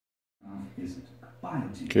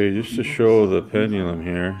Okay, just to show the pendulum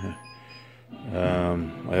here,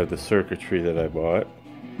 I have the circuitry that I bought.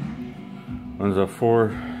 One's a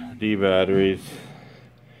 4D batteries.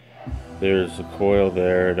 There's a coil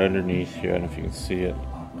there, and underneath here, I don't know if you can see it.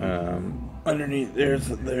 Underneath there's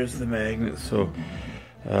the magnet. So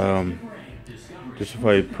just if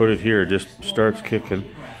I put it here, it just starts kicking.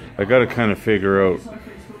 I got to kind of figure out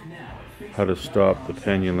how to stop the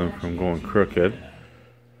pendulum from going crooked.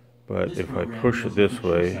 But if I push it this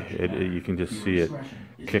way, you can just see it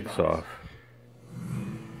kicks off.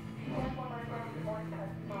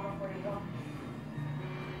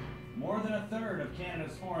 More than a third of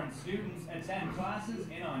Canada's foreign students attend classes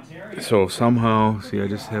in Ontario. So somehow, see, I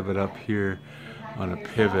just have it up here on a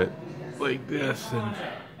pivot like this, and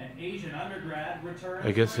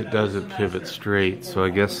I guess it doesn't pivot straight. So I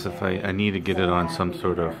guess if I need to get it on some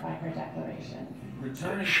sort of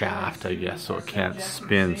shaft, I guess, so it can't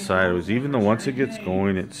spin sideways. Even though once it gets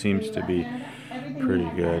going, it seems to be pretty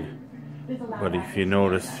good. But if you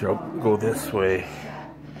notice, I'll go this way.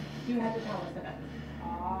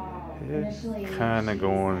 It's kind of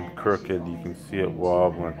going crooked. You can see it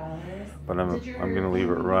wobbling, but I'm going to leave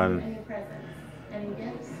it run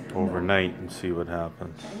overnight and see what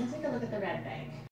happens.